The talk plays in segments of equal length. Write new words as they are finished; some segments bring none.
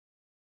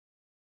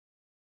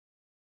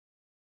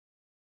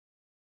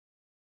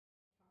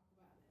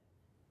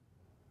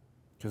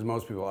Because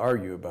most people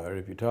argue about it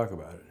if you talk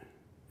about it.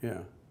 Yeah.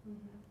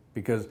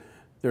 Because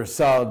they're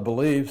solid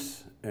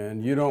beliefs,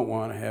 and you don't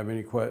want to have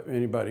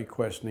anybody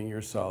questioning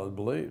your solid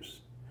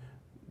beliefs.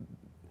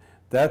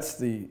 That's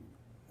the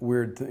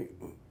weird thing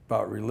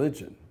about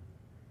religion.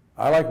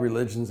 I like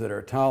religions that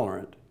are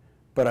tolerant,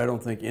 but I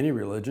don't think any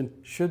religion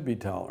should be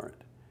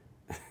tolerant.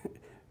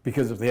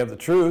 Because if they have the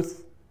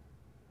truth,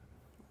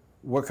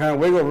 what kind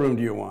of wiggle room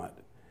do you want?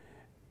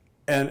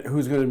 And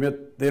who's going to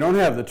admit they don't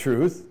have the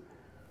truth?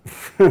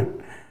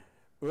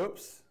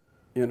 Whoops.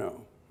 You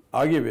know,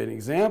 I'll give you an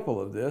example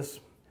of this.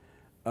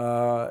 At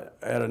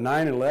a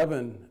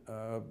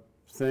 9/11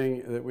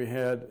 thing that we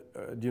had,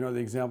 do you know the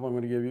example I'm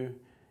going to give you?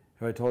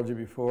 Have I told you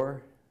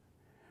before?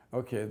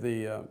 Okay,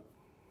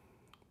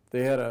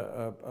 they had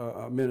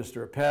a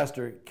minister, a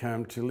pastor,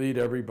 come to lead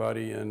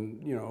everybody in,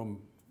 you know,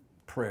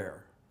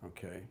 prayer,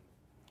 okay?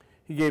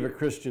 He gave a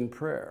Christian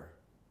prayer,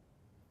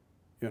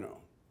 you know.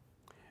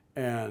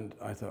 And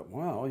I thought,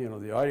 well, you know,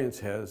 the audience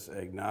has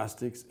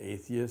agnostics,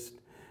 atheists,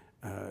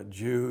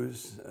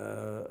 Jews,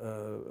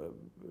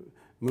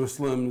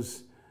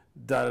 Muslims,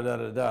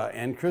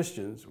 and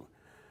Christians.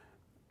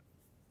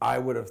 I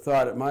would have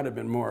thought it might have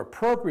been more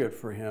appropriate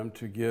for him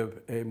to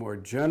give a more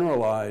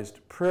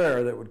generalized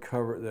prayer that would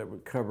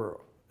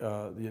cover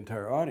the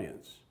entire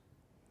audience.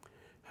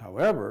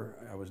 However,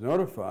 I was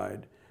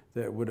notified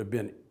that it would have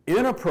been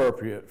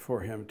inappropriate for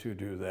him to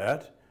do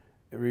that,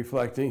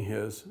 reflecting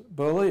his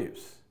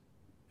beliefs.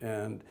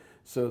 And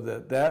so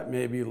that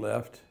may be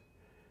left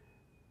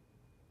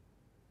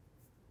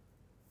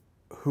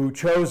who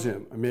chose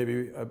him.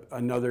 Maybe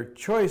another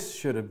choice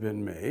should have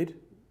been made,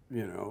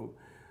 you know,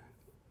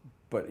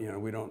 but, you know,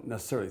 we don't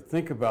necessarily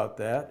think about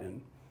that,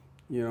 and,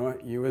 you know,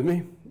 you with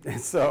me?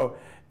 And so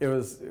it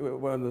was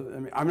one of the, I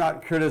mean, I'm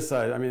not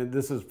criticizing, I mean,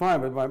 this is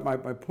fine, but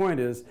my point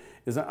is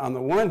on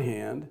the one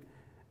hand,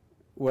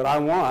 what I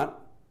want,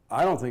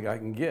 I don't think I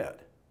can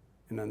get.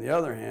 And on the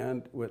other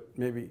hand, what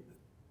maybe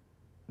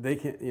they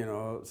can't, you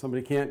know,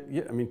 somebody can't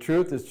get, I mean,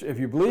 truth is, if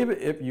you believe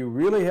it, if you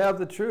really have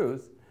the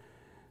truth,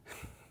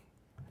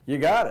 you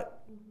got it,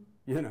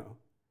 you know.